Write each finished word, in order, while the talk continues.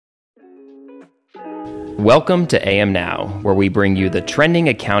Welcome to AM Now, where we bring you the trending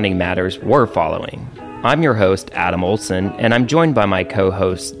accounting matters we're following. I'm your host, Adam Olson, and I'm joined by my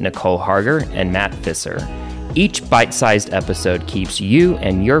co-hosts, Nicole Harger and Matt Visser. Each bite-sized episode keeps you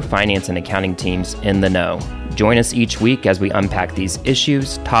and your finance and accounting teams in the know. Join us each week as we unpack these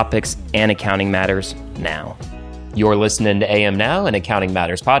issues, topics, and accounting matters now. You're listening to AM Now, an Accounting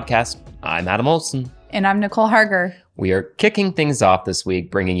Matters podcast. I'm Adam Olson. And I'm Nicole Harger. We are kicking things off this week,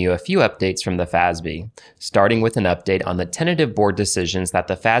 bringing you a few updates from the FASB, starting with an update on the tentative board decisions that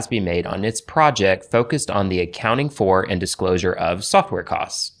the FASB made on its project focused on the accounting for and disclosure of software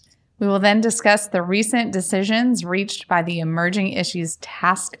costs. We will then discuss the recent decisions reached by the Emerging Issues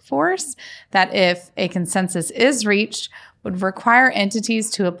Task Force that, if a consensus is reached, would require entities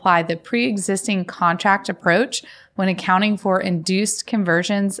to apply the pre-existing contract approach when accounting for induced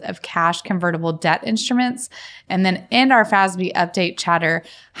conversions of cash convertible debt instruments, and then end our FASB update chatter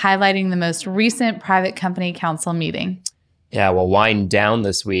highlighting the most recent private company council meeting. Yeah, we'll wind down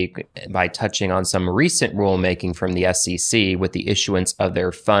this week by touching on some recent rulemaking from the SEC with the issuance of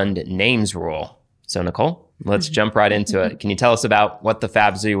their fund names rule. So, Nicole, let's jump right into it. Can you tell us about what the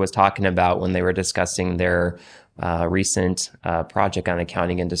FASB was talking about when they were discussing their recent project on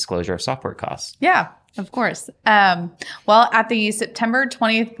accounting and disclosure of software costs? Yeah, of course. Well, at the September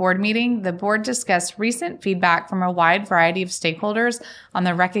 20th board meeting, the board discussed recent feedback from a wide variety of stakeholders on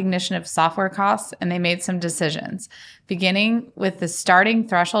the recognition of software costs, and they made some decisions. Beginning with the starting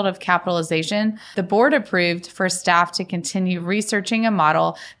threshold of capitalization, the board approved for staff to continue researching a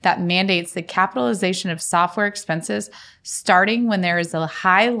model that mandates the capitalization of software expenses starting when there is a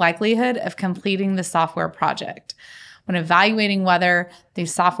high likelihood of completing the software project. When evaluating whether the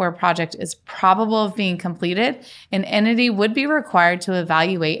software project is probable of being completed, an entity would be required to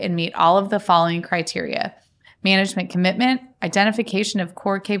evaluate and meet all of the following criteria: management commitment, identification of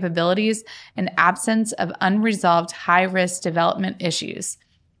core capabilities, and absence of unresolved high-risk development issues.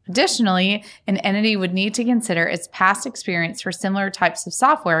 Additionally, an entity would need to consider its past experience for similar types of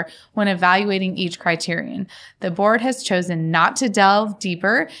software when evaluating each criterion. The board has chosen not to delve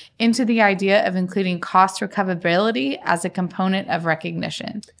deeper into the idea of including cost recoverability as a component of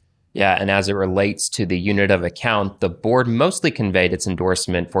recognition. Yeah, and as it relates to the unit of account, the board mostly conveyed its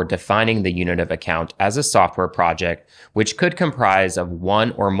endorsement for defining the unit of account as a software project, which could comprise of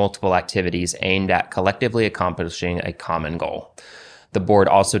one or multiple activities aimed at collectively accomplishing a common goal. The board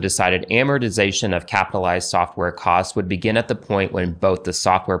also decided amortization of capitalized software costs would begin at the point when both the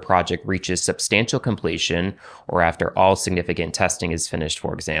software project reaches substantial completion, or after all significant testing is finished,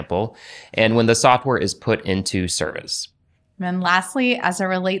 for example, and when the software is put into service. And then lastly, as it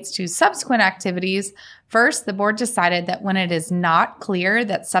relates to subsequent activities, first, the board decided that when it is not clear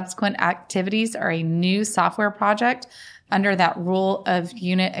that subsequent activities are a new software project, under that rule of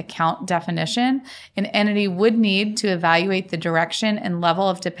unit account definition, an entity would need to evaluate the direction and level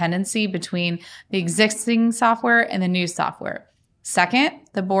of dependency between the existing software and the new software. Second,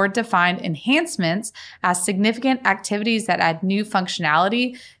 the board defined enhancements as significant activities that add new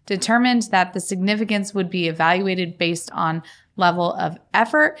functionality, determined that the significance would be evaluated based on level of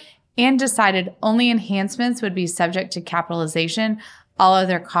effort, and decided only enhancements would be subject to capitalization. All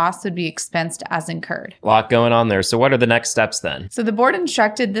other costs would be expensed as incurred. A lot going on there. So what are the next steps then? So the board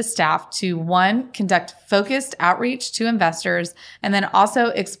instructed the staff to, 1, conduct focused outreach to investors, and then also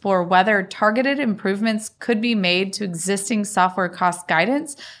explore whether targeted improvements could be made to existing software cost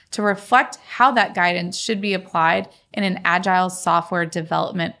guidance to reflect how that guidance should be applied in an agile software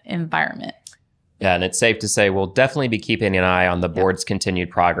development environment. Yeah, and it's safe to say we'll definitely be keeping an eye on the board's continued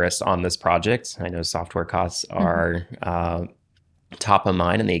progress on this project. I know software costs are top of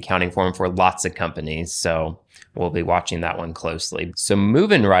mind in the accounting forum for lots of companies, so we'll be watching that one closely. So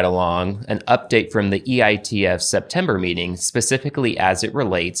moving right along, an update from the EITF September meeting, specifically as it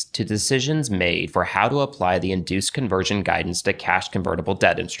relates to decisions made for how to apply the induced conversion guidance to cash convertible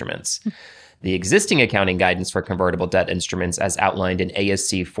debt instruments. The existing accounting guidance for convertible debt instruments, as outlined in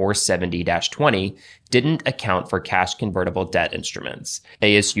ASC 470-20, didn't account for cash convertible debt instruments.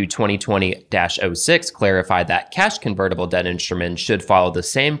 ASU 2020-06 clarified that cash convertible debt instruments should follow the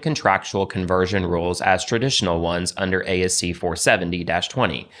same contractual conversion rules as traditional ones under ASC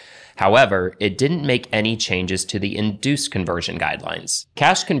 470-20. However, it didn't make any changes to the induced conversion guidelines.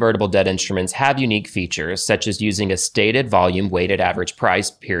 Cash convertible debt instruments have unique features, such as using a stated volume weighted average price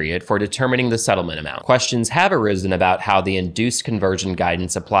period for determining the settlement amount. Questions have arisen about how the induced conversion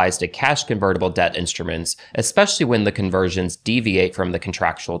guidance applies to cash convertible debt instruments, especially when the conversions deviate from the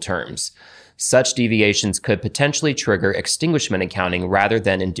contractual terms. Such deviations could potentially trigger extinguishment accounting rather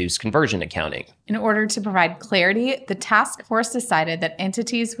than induced conversion accounting. In order to provide clarity, the task force decided that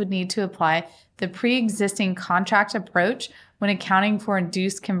entities would need to apply the pre-existing contract approach when accounting for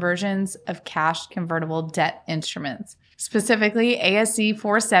induced conversions of cash convertible debt instruments. Specifically, ASC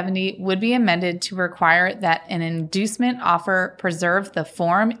 470 would be amended to require that an inducement offer preserve the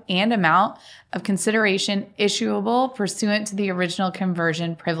form and amount of consideration issuable pursuant to the original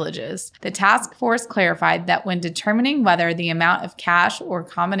conversion privileges. The task force clarified that when determining whether the amount of cash or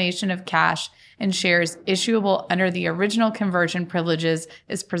combination of cash and shares issuable under the original conversion privileges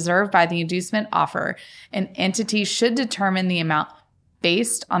is preserved by the inducement offer, an entity should determine the amount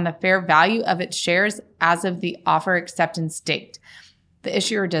based on the fair value of its shares as of the offer acceptance date. The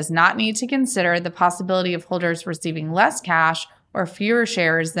issuer does not need to consider the possibility of holders receiving less cash or fewer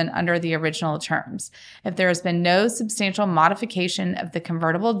shares than under the original terms. If there has been no substantial modification of the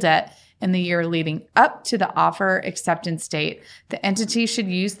convertible debt in the year leading up to the offer acceptance date, the entity should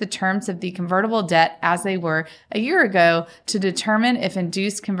use the terms of the convertible debt as they were a year ago to determine if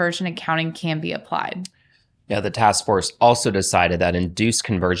induced conversion accounting can be applied. Now, the task force also decided that induced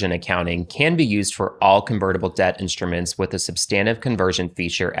conversion accounting can be used for all convertible debt instruments with a substantive conversion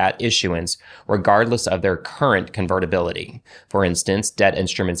feature at issuance, regardless of their current convertibility. For instance, debt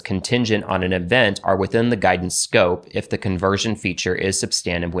instruments contingent on an event are within the guidance scope if the conversion feature is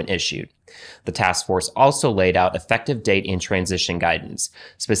substantive when issued. The task force also laid out effective date and transition guidance.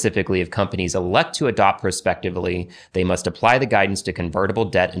 Specifically, if companies elect to adopt prospectively, they must apply the guidance to convertible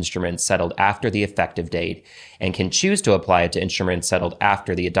debt instruments settled after the effective date and can choose to apply it to instruments settled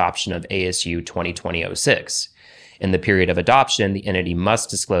after the adoption of ASU 2020-06. In the period of adoption, the entity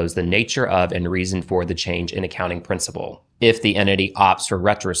must disclose the nature of and reason for the change in accounting principle. If the entity opts for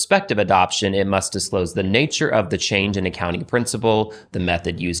retrospective adoption, it must disclose the nature of the change in accounting principle, the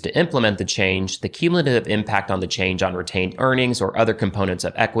method used to implement the change, the cumulative impact on the change on retained earnings or other components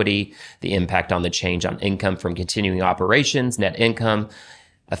of equity, the impact on the change on income from continuing operations, net income,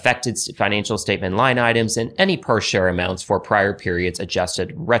 affected financial statement line items, and any per share amounts for prior periods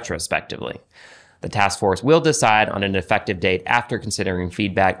adjusted retrospectively. The task force will decide on an effective date after considering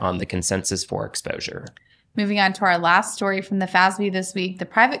feedback on the consensus for exposure. Moving on to our last story from the FASB this week, the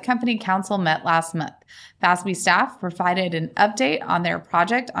Private Company Council met last month. FASB staff provided an update on their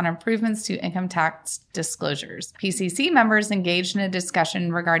project on improvements to income tax disclosures. PCC members engaged in a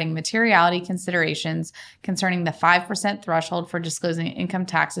discussion regarding materiality considerations concerning the 5% threshold for disclosing income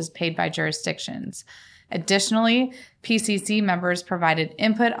taxes paid by jurisdictions. Additionally, PCC members provided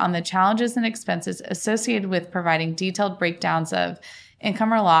input on the challenges and expenses associated with providing detailed breakdowns of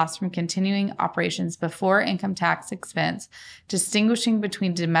income or loss from continuing operations before income tax expense, distinguishing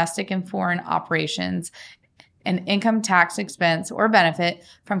between domestic and foreign operations, and income tax expense or benefit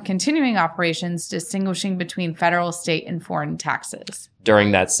from continuing operations, distinguishing between federal, state, and foreign taxes.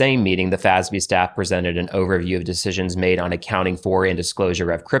 During that same meeting, the FASB staff presented an overview of decisions made on accounting for and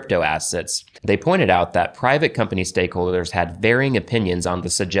disclosure of crypto assets. They pointed out that private company stakeholders had varying opinions on the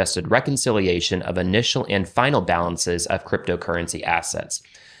suggested reconciliation of initial and final balances of cryptocurrency assets.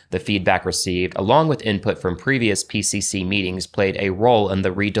 The feedback received, along with input from previous PCC meetings, played a role in the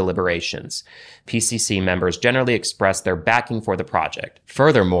redeliberations. PCC members generally expressed their backing for the project.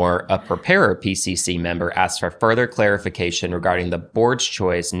 Furthermore, a preparer PCC member asked for further clarification regarding the board's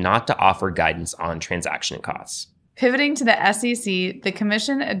choice not to offer guidance on transaction costs. Pivoting to the SEC, the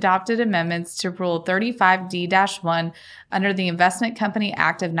Commission adopted amendments to Rule 35D-1 under the Investment Company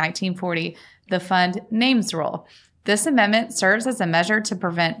Act of 1940, the Fund Names Rule. This amendment serves as a measure to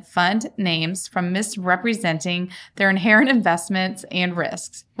prevent fund names from misrepresenting their inherent investments and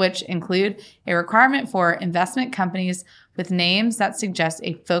risks, which include a requirement for investment companies with names that suggest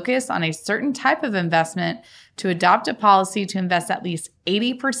a focus on a certain type of investment to adopt a policy to invest at least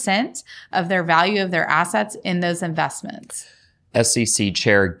 80% of their value of their assets in those investments. SEC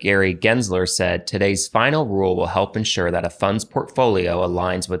Chair Gary Gensler said today's final rule will help ensure that a fund's portfolio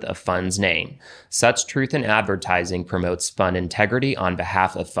aligns with a fund's name. Such truth in advertising promotes fund integrity on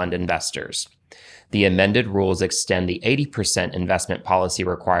behalf of fund investors. The amended rules extend the 80% investment policy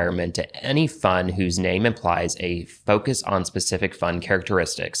requirement to any fund whose name implies a focus on specific fund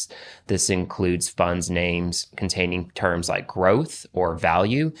characteristics. This includes funds names containing terms like growth or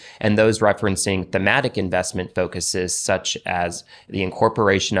value, and those referencing thematic investment focuses such as the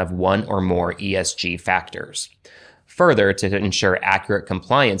incorporation of one or more ESG factors. Further, to ensure accurate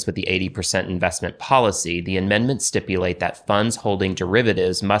compliance with the 80% investment policy, the amendments stipulate that funds holding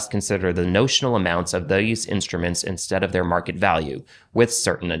derivatives must consider the notional amounts of those instruments instead of their market value, with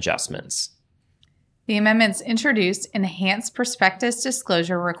certain adjustments. The amendments introduced enhanced prospectus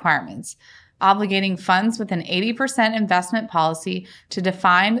disclosure requirements. obligating funds with an 80% investment policy to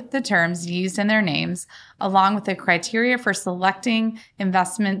define the terms used in their names, along with the criteria for selecting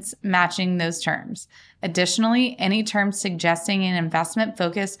investments matching those terms. Additionally, any terms suggesting an investment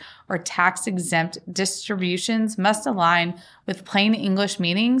focus or tax-exempt distributions must align with plain English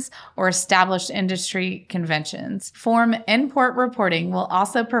meanings or established industry conventions. Form Import reporting will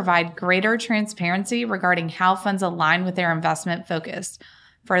also provide greater transparency regarding how funds align with their investment focus.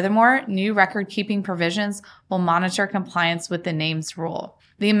 Furthermore, new record-keeping provisions will monitor compliance with the names rule.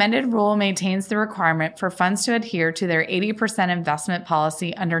 The amended rule maintains the requirement for funds to adhere to their 80% investment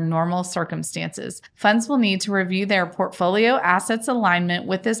policy under normal circumstances. Funds will need to review their portfolio assets alignment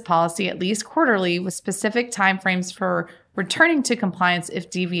with this policy at least quarterly, with specific timeframes for returning to compliance if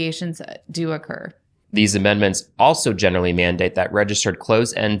deviations do occur. These amendments also generally mandate that registered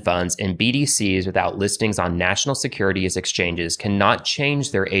closed-end funds and BDCs without listings on national securities exchanges cannot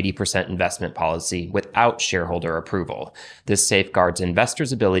change their 80% investment policy without shareholder approval. This safeguards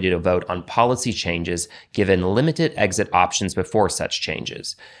investors' ability to vote on policy changes given limited exit options before such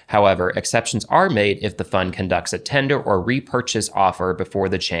changes. However, exceptions are made if the fund conducts a tender or repurchase offer before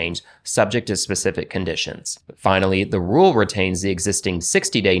the change, subject to specific conditions. Finally, the rule retains the existing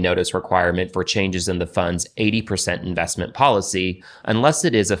 60-day notice requirement for changes in the fund's 80% investment policy, unless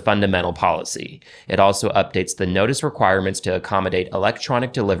it is a fundamental policy. It also updates the notice requirements to accommodate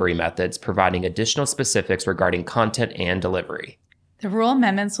electronic delivery methods, providing additional specifics regarding content and delivery. The rule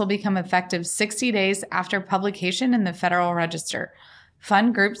amendments will become effective 60 days after publication in the Federal Register.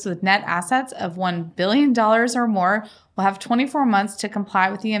 Fund groups with net assets of $1 billion or more will have 24 months to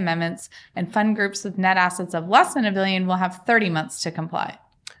comply with the amendments, and fund groups with net assets of less than $1 billion will have 30 months to comply.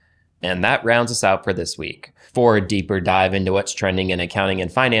 And that rounds us out for this week. For a deeper dive into what's trending in accounting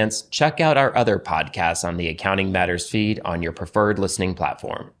and finance, check out our other podcasts on the Accounting Matters feed on your preferred listening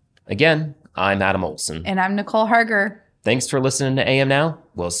platform. Again, I'm Adam Olson. And I'm Nicole Harger. Thanks for listening to AM Now.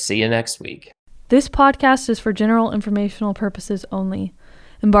 We'll see you next week. This podcast is for general informational purposes only.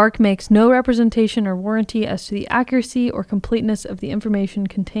 Embark makes no representation or warranty as to the accuracy or completeness of the information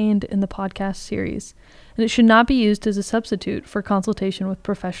contained in the podcast series, and it should not be used as a substitute for consultation with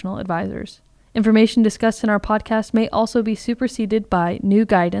professional advisors. Information discussed in our podcast may also be superseded by new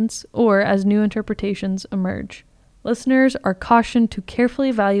guidance or as new interpretations emerge. Listeners are cautioned to carefully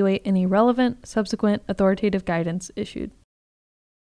evaluate any relevant, subsequent authoritative guidance issued.